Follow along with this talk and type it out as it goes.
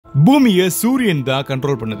பூமியை சூரியன் தான்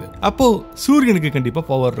கண்ட்ரோல் பண்ணுது. அப்போ சூரியனுக்கு கண்டிப்பா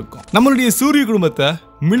பவர் இருக்கும். நம்மளுடைய சூரிய குடும்பத்தை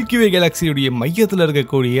மில்கி வே கேலக்சியுடைய மையத்தில்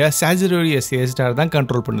இருக்கக்கூடிய சாஜிட்டேரியஸ் ஏ ஸ்டார் தான்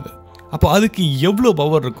கண்ட்ரோல் பண்ணுது. அப்போ அதுக்கு எவ்வளோ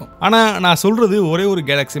பவர் இருக்கும்? ஆனால் நான் சொல்றது ஒரே ஒரு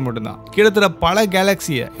கேலக்சி மட்டும்தான். கிட்டத்தட்ட பல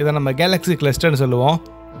கேலக்சியை, இதை நம்ம கேலக்சி கிளஸ்டர்னு சொல்லுவோம்.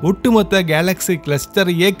 ஒட்டுமொத்த கேலக்சி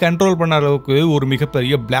கிளஸ்டரையே கண்ட்ரோல் பண்ண அளவுக்கு ஒரு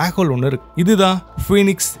மிகப்பெரிய பிளாக் ஹோல் ஒன்று இருக்கு. இதுதான்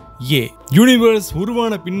ஃபீனிக்ஸ் ஏ. யூனிவர்ஸ்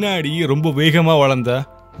உருவான பின்னாடி ரொம்ப வேகமா வளர்ந்த,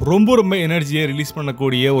 ரொம்ப எனர்ஜியை ரிலீஸ்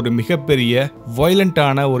பண்ணக்கூடிய ஒரு மிகப்பெரிய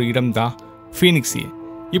வயலண்டான ஒரு இடம் தான் ஃபீனிக்ஸ் ஏ.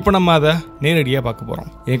 இப்போ நம்ம அதை நேரடியாக பார்க்க போறோம்.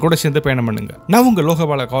 என் கூட சேர்ந்து பயணம் பண்ணுங்க. நான் உங்க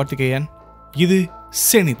லோகபால கார்த்திகேயன். இது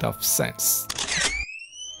Zenith of Science.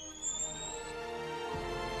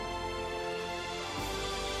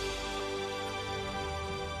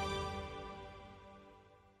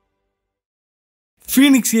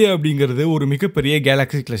 ஃபீனிக்ஸ் ஏ அப்படிங்கிறது ஒரு மிகப்பெரிய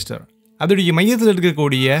கேலக்சி கிளஸ்டர். அதோடைய மையத்தில்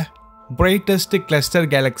இருக்கக்கூடிய பிரைட்டஸ்ட் கிளஸ்டர்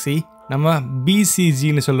கேலக்சி நம்ம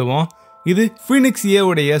பிசிஜின்னு சொல்லுவோம். இது ஃபீனிக்ஸ் ஏ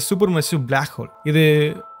உடைய சூப்பர் மேசிவ் பிளாக் ஹோல். இது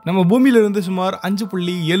நம்ம பூமியிலிருந்து சுமார்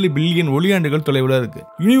 5.7 பில்லியன் ஒளியாண்டுகள் தொலைவில் இருக்கு.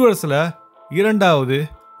 யூனிவர்ஸில் இரண்டாவது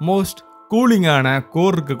மோஸ்ட் கூலிங்கான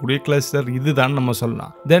கோர் இருக்கக்கூடிய கிளஸ்டர் இதுதான் நம்ம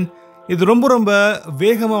சொல்லலாம். தென் இது ரொம்ப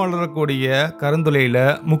வேகமாக வளரக்கூடிய கருந்துளையில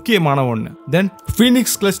முக்கியமான ஒன்று. தென்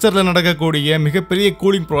ஃபீனிக்ஸ் கிளஸ்டர்ல நடக்கக்கூடிய மிகப்பெரிய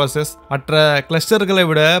கூலிங் ப்ராசஸ் மற்ற கிளஸ்டர்களை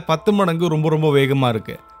விட 10 மடங்கு ரொம்ப வேகமாக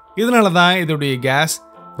இருக்கு. இதனால தான் இதோடைய கேஸ்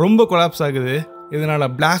ரொம்ப கொலாப்ஸ் ஆகுது.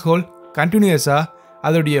 இதனால பிளாக் ஹோல் கண்டினியூஸா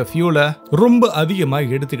அதோடைய ஃபியூலை ரொம்ப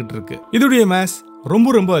அதிகமாக எடுத்துக்கிட்டு இருக்கு. இதோடைய மாஸ்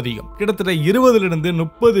ரொம்ப அதிகம். கிட்டத்தட்ட 20 to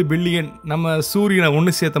 30 பில்லியன். நம்ம சூரியனை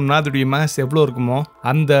ஒன்று சேர்த்தோம்னா அதோடைய மாஸ் எவ்வளோ இருக்குமோ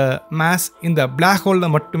அந்த மாஸ் இந்த பிளாக் ஹோல்ல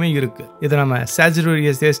மட்டுமே இருக்கு. இதை நம்ம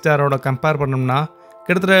சாஜிட்டேரியஸ் ஏ ஸ்டாரோட கம்பேர் பண்ணோம்னா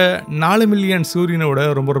கிட்டத்தட்ட 4 மில்லியன் சூரியனோட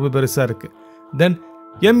ரொம்ப பெருசா இருக்கு. தென்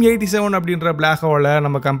M87 அப்படின்ற பிளாக் ஹோலை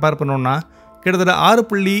நம்ம கம்பேர் பண்ணோம்னா கிட்டத்தட்ட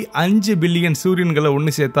 6.5 பில்லியன் சூரியன்களை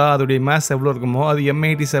ஒன்று சேர்த்தா அதோடைய மாஸ் எவ்வளோ இருக்குமோ அது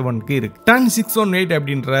M87க்கு இருக்கு. 10618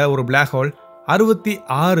 அப்படின்ற ஒரு பிளாக் ஹோல்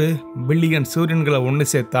 66 பில்லியன் சூரியன்களை ஒன்று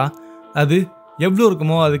சேர்த்தா அது எவ்வளோ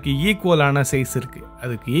இருக்குமோ அதுக்கு ஈக்குவலான சைஸ் இருக்கு,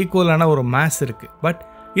 அதுக்கு ஈக்குவலான ஒரு மாஸ் இருக்கு. பட்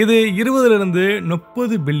இது 20 to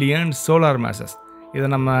 30 பில்லியன் சோலார் மாசஸ். இதை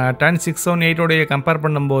நம்ம 10618 கம்பேர்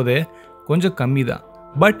பண்ணும்போது கொஞ்சம் கம்மி தான்.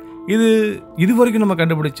 பட் இது வரைக்கும் நம்ம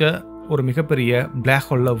கண்டுபிடிச்ச ஒரு மிகப்பெரிய பிளாக்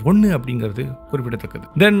ஹோல்ல ஒன்று அப்படிங்கிறது குறிப்பிடத்தக்கது.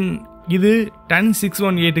 தென் இது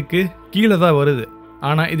 10618க்கு கீழே தான் வருது.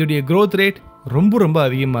 ஆனால் இதோடைய க்ரோத் ரேட் ரொம்ப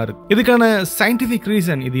அதிகமாக இருக்கு. இதுக்கான சயின்டிஃபிக்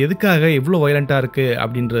ரீசன், இது எதுக்காக எவ்வளோ வயலண்டாக இருக்கு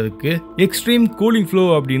அப்படின்றதுக்கு எக்ஸ்ட்ரீம் கூலிங் ஃப்ளோ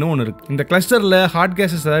அப்படின்னு ஒன்று இருக்கு. இந்த கிளஸ்டரில் ஹாட்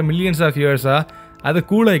கேஸஸை மில்லியன்ஸ் ஆஃப் இயர்ஸா அதை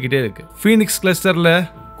கூல் ஆகிக்கிட்டே இருக்கு. Phoenix கிளஸ்டரில்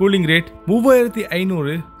cooling rate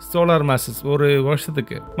 3500 solar masses ஒரு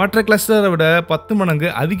வருஷத்துக்கு. மற்ற கிளஸ்டரை விட 10 மடங்கு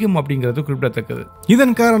அதிகம் அப்படிங்கிறது குறிப்பிடத்தக்கது.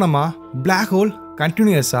 இதன் காரணமா பிளாக் ஹோல்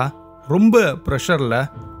கண்டினியூஸா ரொம்ப ப்ரெஷர்ல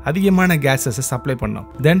அதிகமான கேஸஸை சப்ளை பண்ணோம்.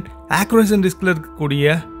 தென் ஆக்ரோசன் டிஸ்க்ல இருக்கக்கூடிய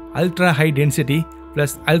ultra high density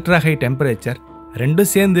plus ultra high temperature ரெண்டும்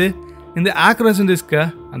சேர்ந்து இந்த ஆக்ரோசன் டிஸ்கை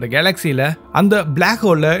அந்த கேலக்சியில அந்த பிளாக்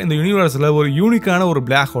ஹோல்ல இந்த யூனிவர்ஸ்ல ஒரு யூனிக்கான ஒரு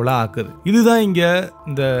பிளாக் ஹோலா ஆக்குது. இதுதான் இங்க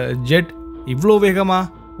இந்த ஜெட் இவ்வளோ வேகமா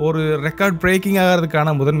ஒரு ரெக்கார்ட் பிரேக்கிங்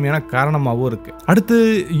ஆகிறதுக்கான முதன்மையான காரணமாகவும் இருக்கு. அடுத்து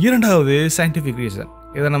இரண்டாவது சயின்டிஃபிக் ரீசன்,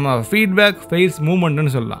 இதை நம்ம ஃபீட்பேக் ஃபெயில்ஸ்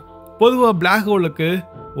மூவ்மெண்ட்னு சொல்லலாம். பொதுவாக பிளாக் ஹோலுக்கு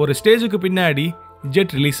ஒரு ஸ்டேஜுக்கு பின்னாடி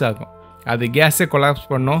ஜெட் ரிலீஸ் ஆகும். அது கேஸை கொலாப்ஸ்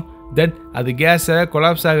பண்ணும். தென் அது கேஸை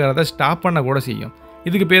கொலாப்ஸ் ஆகிறத ஸ்டாப் பண்ண கூட செய்யும்.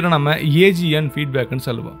 இதுக்கு பேர் நம்ம AGN ஃபீட்பேக்னு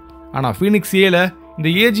சொல்லுவோம். ஆனால் ஃபீனிக்ஸ் ஏல இந்த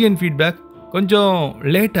AGN ஃபீட்பேக் கொஞ்சம்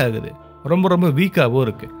லேட் ஆகுது, ரொம்ப வீக்காகவும்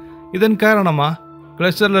இருக்கு. இதன் காரணமாக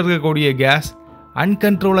கிளஸ்டரில் இருக்கக்கூடிய கேஸ்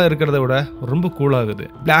அன்கண்ட்ரோலாக இருக்கிறத விட ரொம்ப கூலாகுது.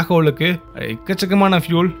 பிளாக் ஹோலுக்கு எக்கச்சக்கமான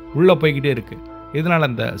ஃபியூல் உள்ளே போய்கிட்டே இருக்கு. இதனால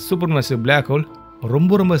அந்த சூப்பர் மேசிவ் பிளாக் ஹோல்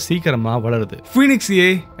ரொம்ப சீக்கிரமாக வளருது. ஃபீனிக்ஸ் ஏ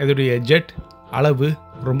இதோடைய ஜெட் அளவு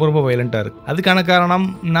ரொம்ப வயலண்டாக இருக்கு. அதுக்கான காரணம்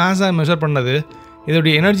நாசா மெஷர் பண்ணது.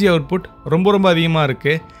 இதோடைய எனர்ஜி அவுட்புட் ரொம்ப அதிகமாக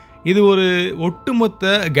இருக்கு. இது ஒரு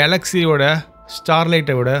ஒட்டுமொத்த கேலக்சியோட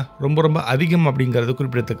ஸ்டார்லைட்டை விட ரொம்ப அதிகம் அப்படிங்கிறது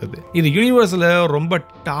குறிப்பிடத்தக்கது. இது யூனிவர்ஸில் ரொம்ப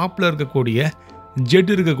டாப்பில் இருக்கக்கூடிய ஜெட்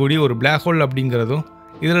இருக்கக்கூடிய ஒரு பிளாக் ஹோல் அப்படிங்கிறதும்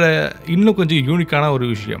இதில் இன்னும் கொஞ்சம் யூனிக்கான ஒரு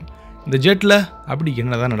விஷயம். இந்த ஜெட்டில் அப்படி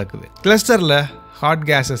என்னதான் நடக்குது? கிளஸ்டரில் ஹாட்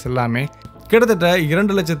கேஸஸ் எல்லாமே கிட்டத்தட்ட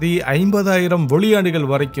 2,50,000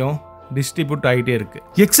 ஒளியாண்டுகள் வரைக்கும் டிஸ்ட்ரிபியூட் ஆகிட்டே இருக்கு.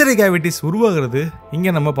 எக்ஸ்ரே கேவிட்டிஸ் உருவாகிறது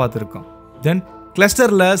இங்கே நம்ம பார்த்துருக்கோம். தென்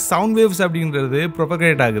கிளஸ்டரில் சவுண்ட் வேவ்ஸ் அப்படிங்கிறது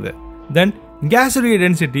ப்ரொபகேட் ஆகுது. தென் கேஸுடைய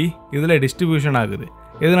டென்சிட்டி இதில் டிஸ்ட்ரிபியூஷன் ஆகுது.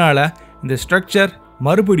 இதனால் இந்த ஸ்ட்ரக்சர்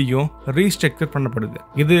மறுபடியும் ரீஸ்ட்ரக்சர் பண்ணப்படுது.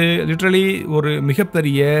 இது லிட்டரலி ஒரு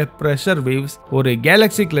மிகப்பெரிய ப்ரெஷர் வேவ்ஸ் ஒரு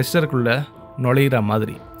கேலக்சி கிளஸ்டருக்குள்ள நுழையிற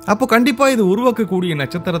மாதிரி. அப்போ கண்டிப்பா இது உருவாக்கக்கூடிய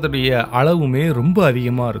நட்சத்திரத்துடைய அளவுமே ரொம்ப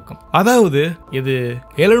அதிகமா இருக்கும். அதாவது இது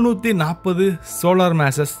 740 சோலார்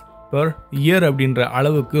மாசஸ் பெர் இயர் அப்படின்ற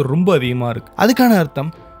அளவுக்கு ரொம்ப அதிகமா இருக்கு. அதுக்கான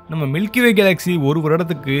அர்த்தம் நம்ம மில்கி வே கேலக்ஸி ஒரு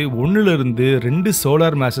வருடத்துக்கு 1லிருந்து 2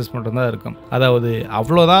 சோலார் மேசஸ் மட்டும்தான் இருக்கும். அதாவது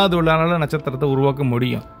அவ்வளோதான் அது உள்ளானால நட்சத்திரத்தை உருவாக்க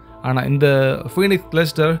முடியும். ஆனால் இந்த ஃபீனிக்ஸ்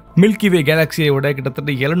கிளஸ்டர் மில்கி வே கேலக்சியை விட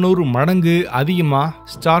கிட்டத்தட்ட 700 மடங்கு அதிகமாக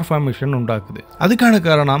ஸ்டார் ஃபார்மேஷன் உண்டாக்குது. அதுக்கான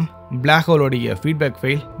காரணம் பிளாக் ஹோலோடைய ஃபீட்பேக்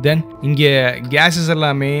ஃபெயில். தென் இங்கே கேஸஸ்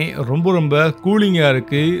எல்லாமே ரொம்ப கூலிங்காக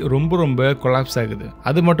இருக்குது, ரொம்ப கொலாப்ஸ் ஆகுது.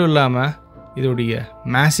 அது மட்டும் இல்லாமல் இதோடைய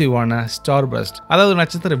மேசிவான ஸ்டார் பஸ்ட், அதாவது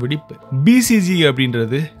நட்சத்திர வெடிப்பு. பிசிஜி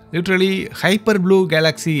அப்படின்றது லிட்ரலி ஹைப்பர் ப்ளூ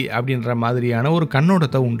கேலக்ஸி அப்படின்ற மாதிரியான ஒரு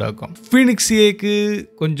கண்ணோட்டத்தை உண்டாக்கும். ஃபீனிக்ஸ் ஏக்கு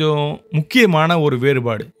கொஞ்சம் முக்கியமான ஒரு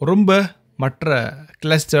வேறுபாடு, ரொம்ப மற்ற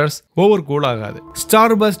கிளஸ்டர்ஸ் ஓவர் கூல் ஆகாது.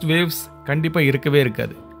 ஸ்டார் பஸ்ட் வேவ்ஸ் கண்டிப்பாக இருக்கவே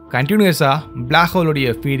இருக்காது. கண்டினியூஸாக பிளாக் ஹோலுடைய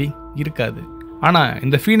ஃபீடிங் இருக்காது. ஆனால்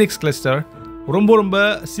இந்த ஃபீனிக்ஸ் கிளஸ்டர் ரொம்ப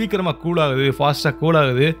சீக்கிரமாக கூல் ஆகுது, ஃபாஸ்ட்டாக கூல்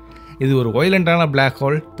ஆகுது. இது ஒரு வயலண்டான பிளாக்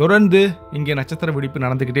ஹோல். தொடர்ந்து இங்கே நட்சத்திர வெடிப்பு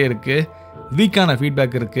நடந்துக்கிட்டே இருக்குது. வீக்கான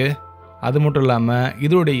ஃபீட்பேக் இருக்குது. அது மட்டும் இல்லாமல்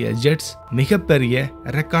இதோடைய ஜெட்ஸ் மிகப்பெரிய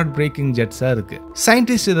ரெக்கார்ட் பிரேக்கிங் ஜெட்ஸாக இருக்குது.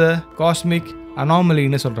 சயின்டிஸ்ட் இதை காஸ்மிக்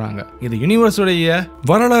அனாமலின்னு சொல்கிறாங்க. இது யூனிவர்ஸோடைய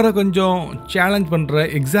வரலாறை கொஞ்சம் சேலஞ்ச் பண்ணுற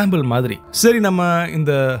எக்ஸாம்பிள் மாதிரி. சரி, நம்ம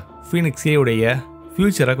இந்த ஃபீனிக்ஸ் ஏவுடைய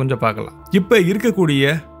ஃபியூச்சரை கொஞ்சம் பார்க்கலாம். இப்போ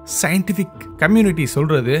இருக்கக்கூடிய சயின்டிஃபிக் கம்யூனிட்டி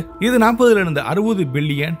சொல்றது இது 40லிருந்து 60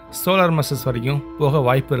 பில்லியன் சோலார் மாசஸ் வரைக்கும் போக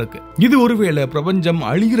வாய்ப்பு இருக்கு. இது ஒருவேளை பிரபஞ்சம்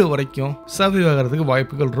அழிகிற வரைக்கும் சர்வை ஆகிறதுக்கு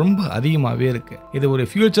வாய்ப்புகள் ரொம்ப அதிகமாகவே இருக்கு. இது ஒரு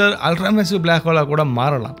ஃபியூச்சர் அல்ட்ராமேசிவ் பிளாக் ஹோலா கூட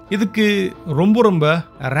மாறலாம். இதுக்கு ரொம்ப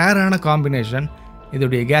ரேரான காம்பினேஷன்.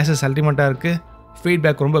 இதோடைய கேஸஸ் அல்டிமேட்டாக இருக்கு,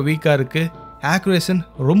 ஃபீட்பேக் ரொம்ப வீக்காக இருக்கு, ஆக்குரேஷன்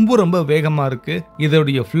ரொம்ப வேகமாக இருக்கு,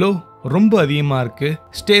 இதோடைய ஃப்ளோ ரொம்ப அதிகமாக இருக்கு,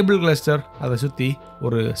 ஸ்டேபிள் கிளஸ்டர் அதை சுற்றி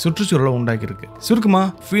ஒரு சுற்றுச்சூழலை உண்டாக்கியிருக்கு. சுருக்கமாக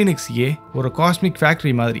ஃபீனிக்ஸ் ஏ ஒரு காஸ்மிக்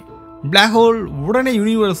ஃபேக்டரி மாதிரி. பிளாக் ஹோல் உடனே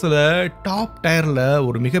யூனிவர்ஸில் டாப் டயரில்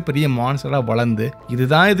ஒரு மிகப்பெரிய மான்ஸ்டராக வளர்ந்து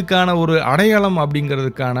இதுதான் இதுக்கான ஒரு அடையாளம்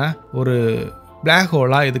அப்படிங்கிறதுக்கான ஒரு பிளாக்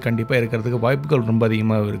ஹோலாக இது கண்டிப்பாக இருக்கிறதுக்கு வாய்ப்புகள் ரொம்ப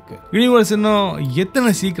அதிகமாக இருக்குது. யூனிவர்ஸ் இன்னும்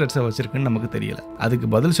எத்தனை சீக்ரெட்ஸை வச்சுருக்குன்னு நமக்கு தெரியல. அதுக்கு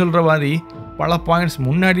பதில் சொல்கிற மாதிரி பல பாயிண்ட்ஸ்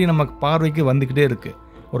முன்னாடி நமக்கு பார்வைக்கு வந்துக்கிட்டே இருக்குது.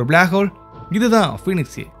 ஒரு பிளாக் ஹோல் இதுதான்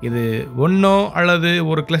ஃபீனிக்ஸ் ஏ. இது ஒன்னோ அல்லது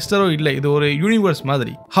ஒரு கிளஸ்டரோ இல்லை, இது ஒரு யூனிவர்ஸ்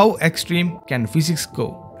மாதிரி. ஹவு எக்ஸ்ட்ரீம் கேன் ஃபிசிக்ஸ் கோ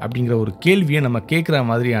அப்படிங்கிற ஒரு கேள்வியை நம்ம கேட்குற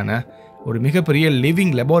மாதிரியான ஒரு மிகப்பெரிய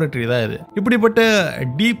லிவிங் லெபார்டரி தான் இது. இப்படிப்பட்ட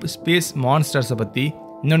டீப் ஸ்பேஸ் மான்ஸ்டர்ஸை பற்றி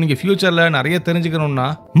இன்னும் நீங்கள் ஃபியூச்சரில் நிறைய தெரிஞ்சுக்கணும்னா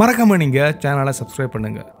மறக்காம நீங்கள் சேனலை சப்ஸ்கிரைப்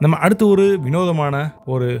பண்ணுங்கள். நம்ம அடுத்து ஒரு வினோதமான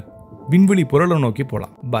ஒரு விண்வெளி பொருளை நோக்கி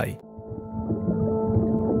போகலாம். பாய்.